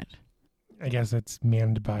not. I guess it's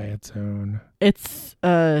manned by its own. It's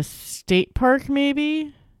a state park,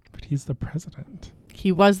 maybe? But he's the president.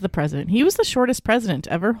 He was the president. He was the shortest president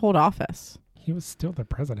to ever hold office. He was still the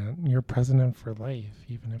president. You're president for life,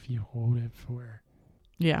 even if you hold it for...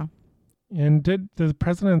 Yeah. And did the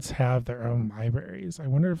presidents have their own libraries? I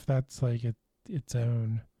wonder if that's like its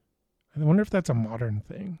own... I wonder if that's a modern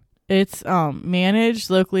thing. It's managed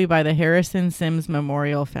locally by the Harrison Sims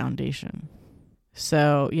Memorial Foundation.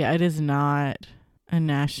 So, yeah, it is not a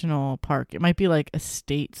national park. It might be like a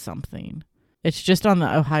state something. It's just on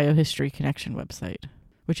the Ohio History Connection website,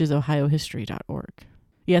 which is ohiohistory.org.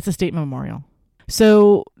 Yeah, it's a state memorial.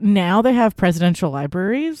 So now they have presidential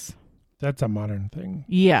libraries. That's a modern thing.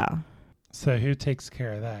 Yeah. So who takes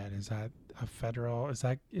care of that? Is that a federal?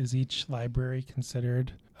 Is each library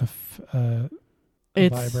considered a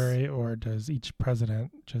library, or does each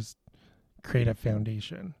president just create a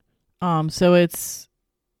foundation? So it's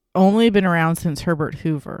only been around since Herbert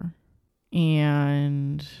Hoover,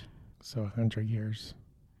 and so 100 years.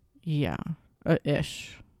 Yeah,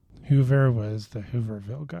 ish. Hoover was the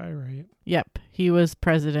Hooverville guy, right? Yep, he was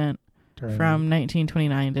president from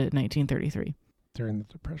 1929 to 1933. During the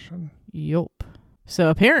Depression. Yup. So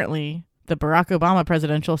apparently, the Barack Obama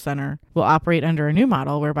Presidential Center will operate under a new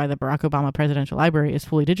model whereby the Barack Obama Presidential Library is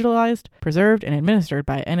fully digitalized, preserved, and administered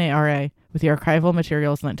by NARA, with the archival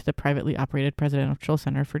materials lent to the privately operated Presidential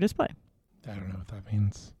Center for display. I don't know what that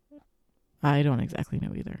means. I don't exactly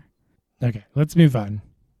know either. Okay, let's move on.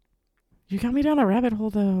 You got me down a rabbit hole,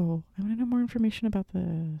 though. I want to know more information about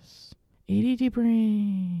this. ADD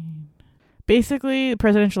brain. Basically, the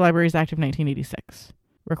Presidential Libraries Act of 1986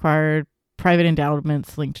 required private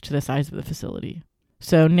endowments linked to the size of the facility.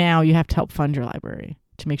 So now you have to help fund your library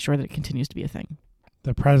to make sure that it continues to be a thing.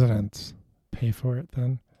 The presidents pay for it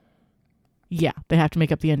then? Yeah, they have to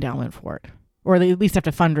make up the endowment for it. Or they at least have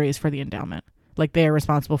to fundraise for the endowment. Like they are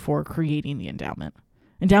responsible for creating the endowment.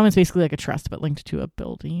 Endowment's basically like a trust, but linked to a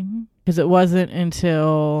building. Because it wasn't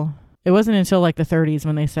until like the 30s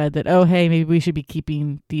when they said that, oh, hey, maybe we should be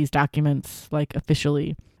keeping these documents like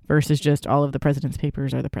officially versus just all of the president's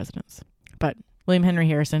papers are the president's. But William Henry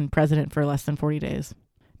Harrison, president for less than 40 days.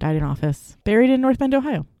 Died in office. Buried in North Bend,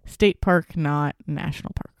 Ohio. State park, not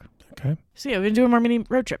national park. Okay. So yeah, we've been doing more mini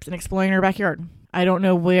road trips and exploring our backyard. I don't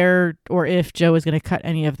know where or if Joe is going to cut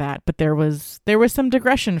any of that, but there was some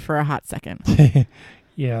digression for a hot second.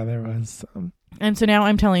 Yeah, there was some. And so now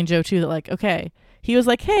I'm telling Joe too that like, okay, he was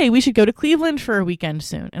like, hey, we should go to Cleveland for a weekend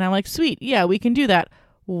soon. And I'm like, sweet. Yeah, we can do that.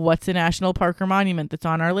 What's a national park or monument that's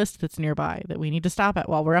on our list that's nearby that we need to stop at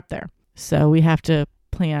while we're up there? So we have to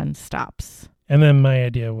plan stops. And then my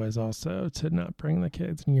idea was also to not bring the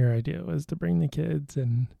kids. And your idea was to bring the kids.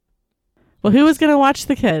 And well, who was going to watch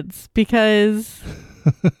the kids? Because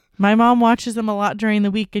my mom watches them a lot during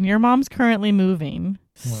the week and your mom's currently moving.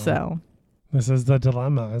 Wow. So this is the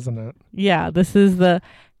dilemma, isn't it? yeah, this is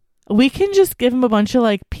we can just give them a bunch of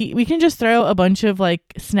like, we can just throw a bunch of like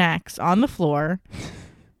snacks on the floor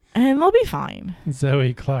and they'll be fine.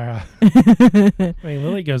 Zoe, Clara. I mean,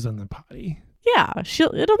 Lily goes in the potty. Yeah,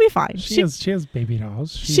 it'll be fine. She has baby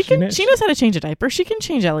dolls. She knows how to change a diaper. She can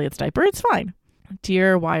change Elliot's diaper. It's fine.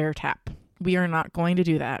 Dear wiretap, we are not going to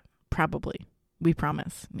do that. Probably. We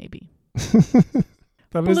promise. Maybe.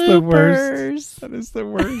 That is the worst. That is the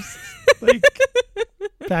worst. Like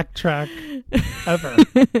backtrack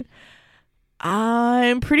ever.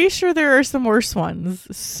 I'm pretty sure there are some worse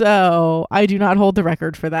ones, so I do not hold the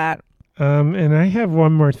record for that. And I have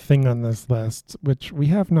one more thing on this list, which we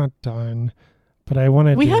have not done, but I want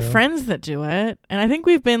to do. We have friends that do it, and I think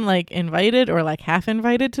we've been like invited or like half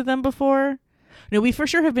invited to them before. No, we for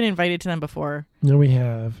sure have been invited to them before. No, we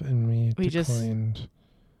have, and we The declined.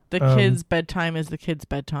 kids' bedtime is the kids'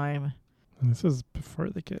 bedtime. This is before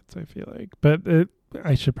the kids, I feel like. But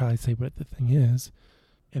I should probably say what the thing is.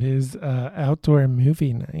 It is outdoor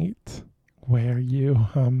movie night where you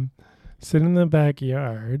sit in the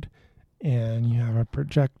backyard and you have a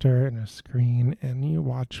projector and a screen and you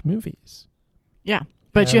watch movies. Yeah.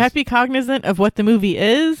 But you have to be cognizant of what the movie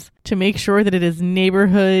is to make sure that it is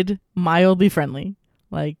neighborhood mildly friendly.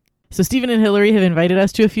 Like, so Stephen and Hillary have invited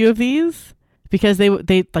us to a few of these because they've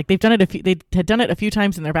done it they had done it a few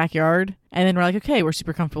times in their backyard, and then we're like, okay, we're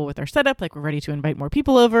super comfortable with our setup, like we're ready to invite more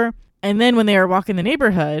people over. And then when they were walking the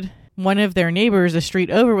neighborhood, one of their neighbors a street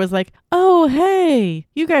over was like, oh, hey,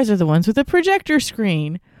 you guys are the ones with the projector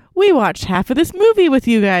screen. We watched half of this movie with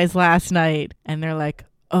you guys last night. And they're like,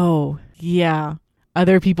 oh, yeah.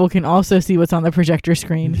 Other people can also see what's on the projector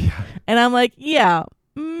screen. Yeah. And I'm like, yeah,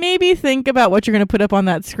 maybe think about what you're going to put up on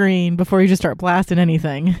that screen before you just start blasting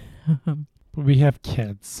anything. But we have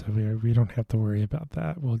kids, so we don't have to worry about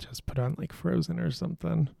that. We'll just put on like Frozen or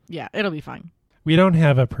something. Yeah, it'll be fine. We don't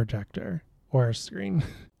have a projector or a screen,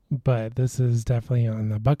 but this is definitely on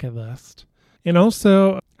the bucket list. And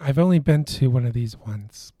also, I've only been to one of these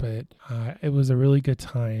once, but it was a really good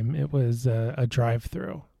time. It was a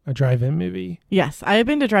drive-through. A drive-in movie. Yes, I have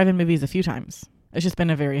been to drive-in movies a few times. It's just been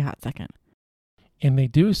a very hot second. And they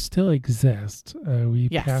do still exist. We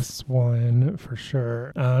passed one for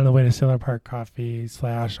sure on the way to Sailor Park Coffee /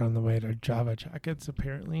 on the way to Java Jackets,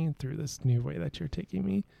 apparently, through this new way that you're taking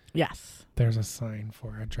me. Yes. There's a sign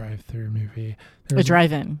for a drive-through movie. A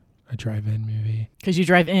drive-in. A drive-in movie. Because you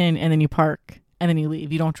drive in and then you park and then you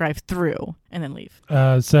leave. You don't drive through and then leave.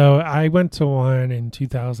 So I went to one in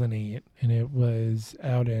 2008, and it was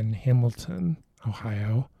out in Hamilton,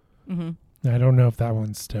 Ohio. Mm-hmm. I don't know if that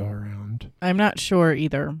one's still around. I'm not sure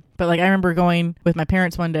either. But like I remember going with my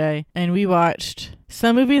parents one day and we watched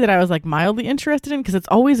some movie that I was like mildly interested in because it's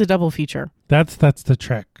always a double feature. That's the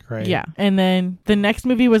trick, right? Yeah. And then the next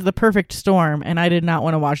movie was The Perfect Storm, and I did not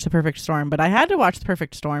want to watch The Perfect Storm, but I had to watch The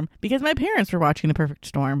Perfect Storm because my parents were watching The Perfect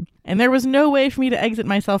Storm, and there was no way for me to exit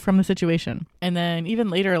myself from the situation. And then even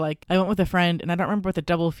later, like I went with a friend, and I don't remember what the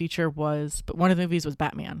double feature was, but one of the movies was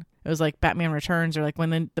Batman. It was like Batman Returns, or like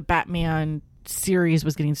when the Batman series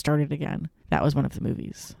was getting started again. That was one of the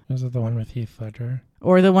movies. Was it the one with Heath Ledger?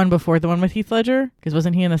 Or the one before the one with Heath Ledger? Because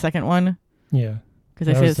wasn't he in the second one? Yeah. Because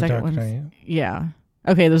I say the second one. Yeah.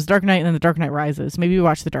 Okay, there's Dark Knight and then The Dark Knight Rises. Maybe we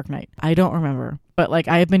watched The Dark Knight. I don't remember. But like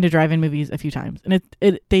I have been to drive-in movies a few times. And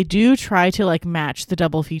they do try to like match the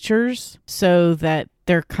double features so that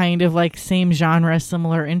they're kind of like same genre,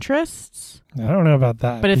 similar interests. I don't know about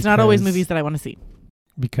that. But it's not always movies that I want to see.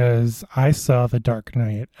 Because I saw The Dark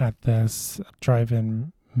Knight at this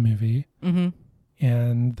drive-in movie. Mm-hmm.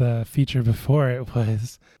 And the feature before it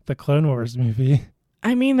was the Clone Wars movie.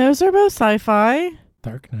 I mean, those are both sci-fi.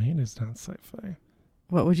 Dark Knight is not sci-fi.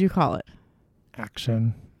 What would you call it?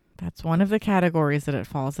 Action. That's one of the categories that it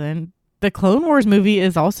falls in. The Clone Wars movie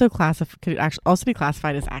is also could also be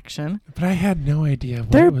classified as action. But I had no idea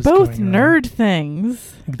what They're was both going nerd on.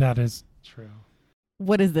 things. That is true.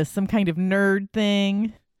 What is this? Some kind of nerd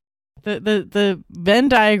thing? The Venn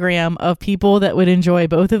diagram of people that would enjoy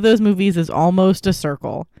both of those movies is almost a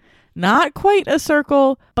circle. Not quite a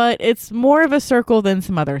circle, but it's more of a circle than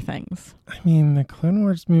some other things. I mean, the Clone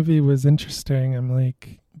Wars movie was interesting. I'm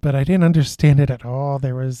like, but I didn't understand it at all.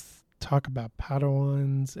 There was talk about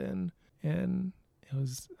Padawans and it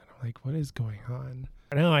was, I'm like, what is going on?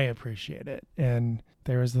 Now I appreciate it. And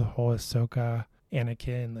there was the whole Ahsoka,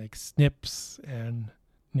 Anakin, like snips and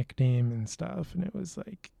nickname and stuff. And it was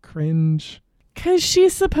like cringe. Because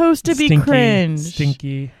she's supposed to be cringe.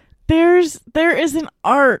 Stinky. There is an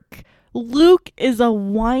arc. Luke is a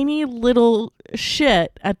whiny little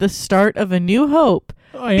shit at the start of A New Hope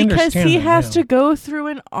because he has to go through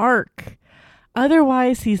an arc.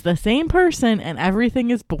 Otherwise, he's the same person and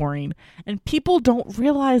everything is boring. And people don't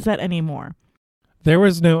realize that anymore. There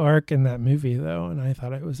was no arc in that movie, though, and I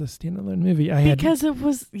thought it was a standalone movie.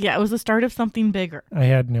 It was the start of something bigger. I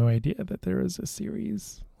had no idea that there was a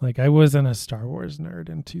series. Like, I wasn't a Star Wars nerd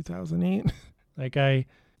in 2008.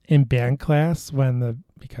 In band class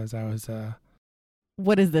because I was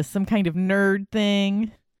what is this? Some kind of nerd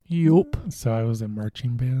thing? Yup. So I was in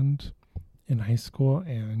marching band in high school,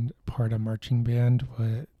 and part of marching band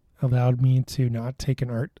allowed me to not take an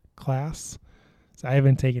art class. So I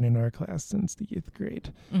haven't taken an art class since the 8th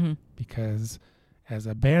grade because as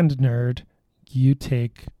a band nerd, you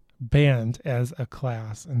take band as a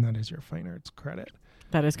class, and that is your fine arts credit.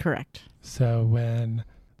 That is correct. So when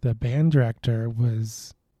the band director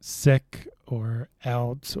was sick or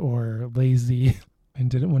out or lazy and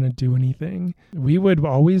didn't want to do anything, we would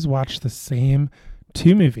always watch the same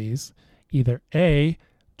 2 movies, either A,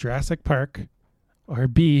 Jurassic Park, or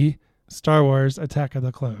B, Star Wars Attack of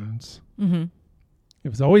the Clones. Mm-hmm. It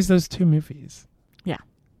was always those 2 movies. Yeah.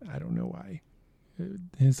 I don't know why.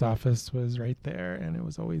 His office was right there and it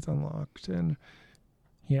was always unlocked, and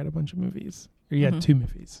he had a bunch of movies. Or he had 2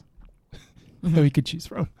 movies that we could choose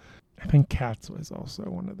from. I think Cats was also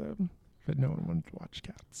one of them, but no one wanted to watch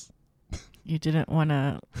Cats. You didn't want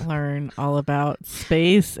to learn all about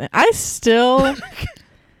space. I still...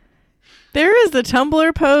 There is the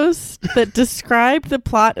Tumblr post that described the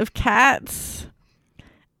plot of Cats,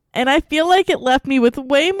 and I feel like it left me with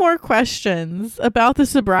way more questions about the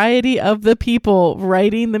sobriety of the people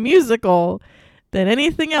writing the musical than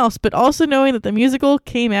anything else, but also knowing that the musical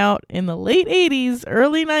came out in the late 80s,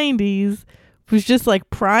 early 90s, was just like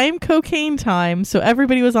prime cocaine time, so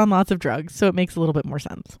everybody was on lots of drugs, so it makes a little bit more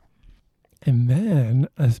sense. And then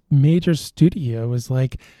a major studio was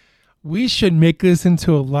like, we should make this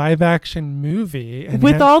into a live action movie. And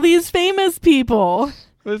with all these famous people.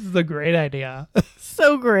 This is a great idea.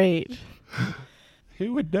 So great.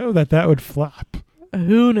 Who would know that would flop?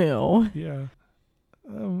 Who knew? Yeah.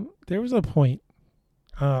 There was a point.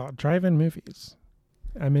 Drive-in movies.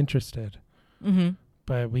 I'm interested. Mm-hmm.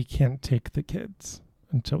 But we can't take the kids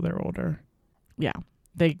until they're older. Yeah.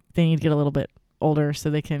 They need to get a little bit older so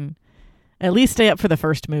they can at least stay up for the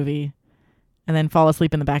first movie and then fall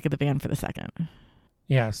asleep in the back of the van for the second.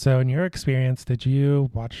 Yeah. So in your experience, did you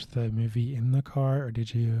watch the movie in the car or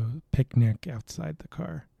did you picnic outside the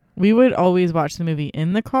car? We would always watch the movie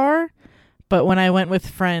in the car, but when I went with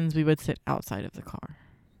friends, we would sit outside of the car.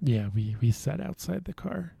 Yeah, we sat outside the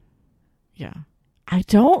car. Yeah. I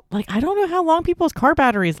don't know how long people's car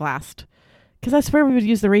batteries last, because I swear we would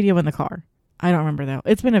use the radio in the car. I don't remember though.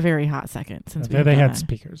 It's been a very hot second since they had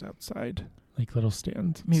speakers outside, like little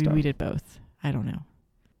stands. Maybe stuff. we did both. I don't know.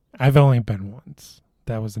 I've only been once.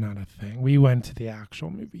 That was not a thing. We went to the actual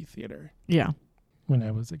movie theater. Yeah. When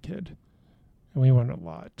I was a kid, and we went a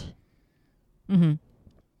lot. Mm-hmm.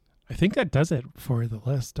 I think that does it for the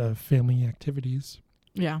list of family activities.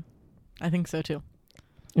 Yeah, I think so too.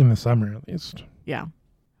 In the summer, at least. Yeah.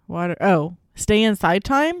 Stay inside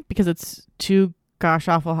time because it's too gosh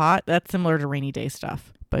awful hot. That's similar to rainy day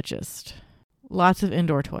stuff, but just lots of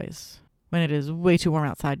indoor toys when it is way too warm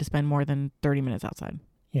outside to spend more than 30 minutes outside.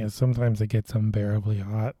 Yeah, sometimes it gets unbearably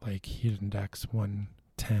hot, like heat index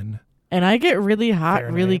 110. And I get really hot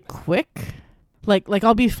Fahrenheit. really quick. Like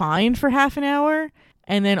I'll be fine for half an hour,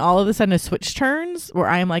 and then all of a sudden a switch turns where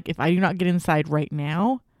I'm like, if I do not get inside right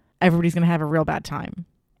now, everybody's going to have a real bad time.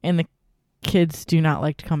 And the kids do not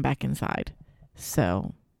like to come back inside.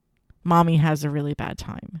 So mommy has a really bad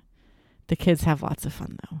time. The kids have lots of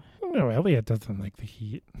fun, though. No, Elliot doesn't like the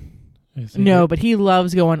heat. No, but he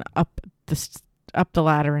loves going up the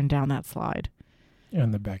ladder and down that slide. In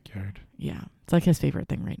the backyard. Yeah. It's like his favorite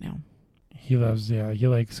thing right now. He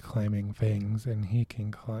likes climbing things, and he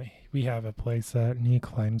can climb. We have a play set, and he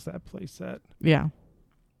climbs that play set. Yeah.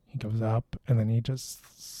 He goes up, and then he just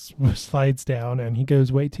slides down, and he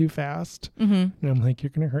goes way too fast. Mm-hmm. And I'm like, you're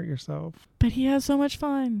going to hurt yourself. But he has so much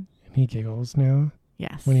fun. And he giggles now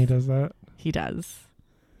Yes. when he does that. He does.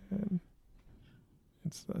 And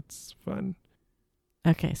that's fun.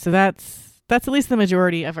 Okay, so that's at least the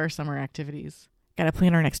majority of our summer activities. Got to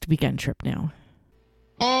plan our next weekend trip now.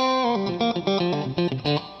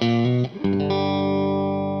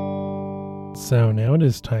 So now it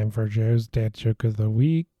is time for Joe's dad joke of the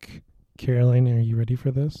week. Caroline, are you ready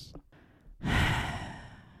for this?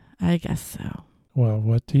 I guess so. Well,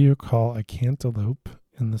 what do you call a cantaloupe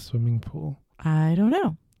in the swimming pool? I don't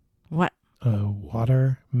know. What? A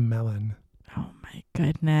watermelon. Oh my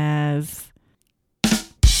goodness.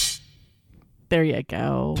 There you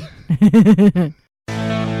go.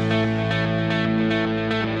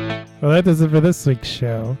 Well, that does it for this week's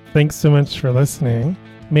show. Thanks so much for listening.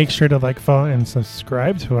 Make sure to like, follow, and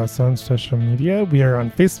subscribe to us on social media. We are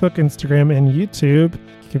on Facebook, Instagram, and YouTube.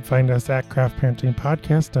 You can find us at Craft Parenting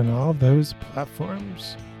Podcast on all those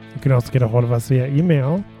platforms. You can also get a hold of us via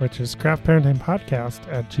email, which is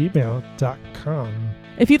craftparentingpodcast@gmail.com.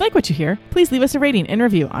 If you like what you hear, please leave us a rating and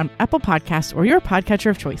review on Apple Podcasts or your podcatcher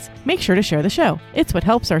of choice. Make sure to share the show. It's what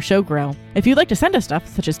helps our show grow. If you'd like to send us stuff,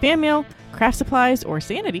 such as fan mail, craft supplies, or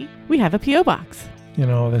sanity, we have a P.O. box.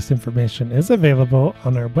 And all this information is available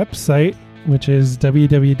on our website, which is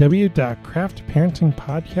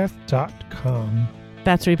www.craftparentingpodcast.com.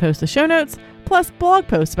 That's where we post the show notes, plus blog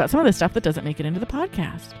posts about some of the stuff that doesn't make it into the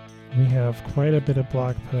podcast. We have quite a bit of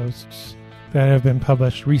blog posts that have been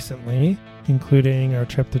published recently, including our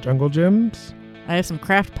trip to Jungle Gyms. I have some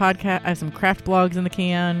craft blogs in the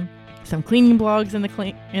can, some cleaning blogs in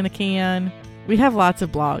the can. We have lots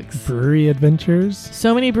of blogs. Brewery adventures.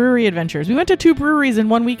 So many brewery adventures. We went to 2 breweries in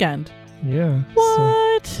one weekend. Yeah.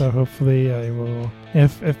 What? So hopefully I will,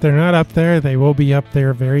 if they're not up there, they will be up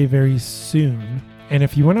there very, very soon. And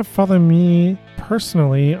if you want to follow me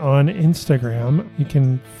personally on Instagram, you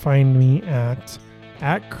can find me at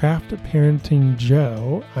Craft Parenting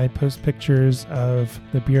Joe. I post pictures of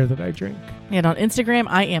the beer that I drink. And on Instagram,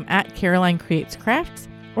 I am at Caroline Creates Crafts,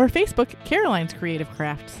 or Facebook, Caroline's Creative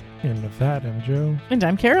Crafts. And with that, I'm Joe. And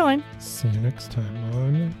I'm Caroline. See you next time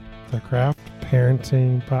on the Craft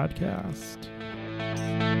Parenting Podcast.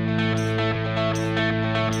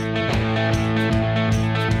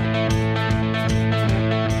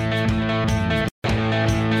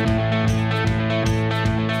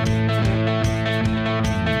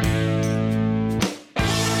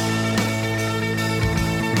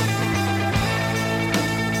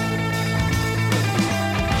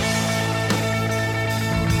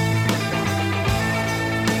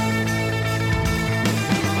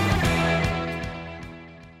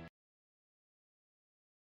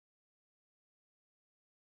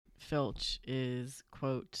 Filch is,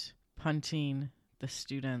 quote, punting the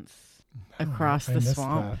students across the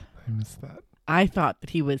swamp. I missed that. I thought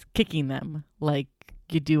that he was kicking them like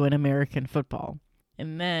you do in American football.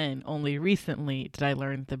 And then only recently did I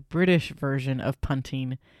learn the British version of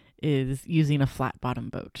punting is using a flat bottom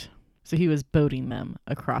boat. So he was boating them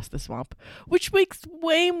across the swamp, which makes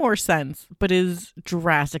way more sense, but is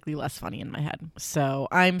drastically less funny in my head. So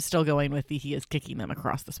I'm still going with he is kicking them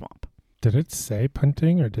across the swamp. Did it say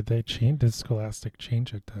punting, or did they change? Did Scholastic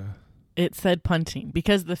change it to? It said punting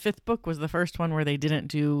because the 5th book was the first one where they didn't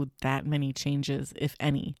do that many changes, if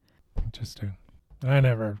any. Interesting.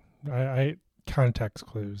 I context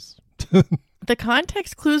clues. The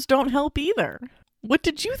context clues don't help either. What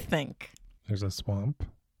did you think? There's a swamp.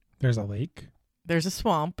 There's a lake. There's a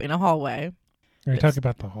swamp in a hallway. Are you talking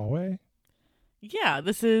about the hallway? Yeah,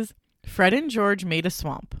 this is Fred and George made a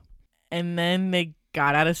swamp. And then they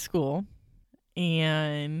got out of school.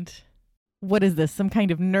 And what is this? Some kind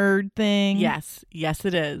of nerd thing? Yes,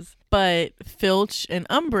 it is. But Filch and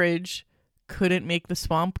Umbridge couldn't make the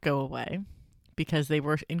swamp go away because they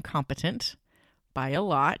were incompetent by a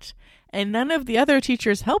lot. And none of the other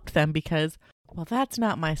teachers helped them because, well, that's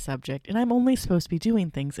not my subject, and I'm only supposed to be doing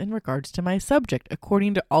things in regards to my subject,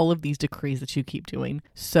 according to all of these decrees that you keep doing.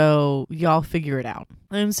 So y'all figure it out.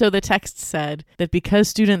 And so the text said that because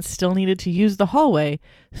students still needed to use the hallway,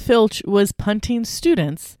 Filch was punting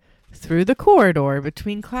students through the corridor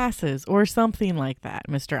between classes or something like that.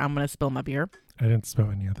 Mister, I'm going to spill my beer. I didn't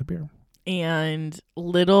spill any other beer. And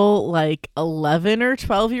little 11 or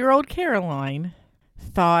 12-year-old Caroline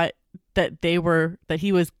thought that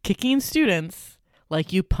he was kicking students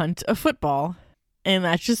like you punt a football. And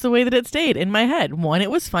that's just the way that it stayed in my head. 1,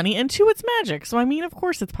 it was funny, and 2, it's magic. So, I mean, of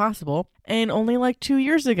course it's possible. And only 2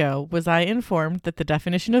 years ago was I informed that the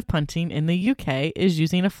definition of punting in the UK is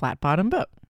using a flat bottom boat.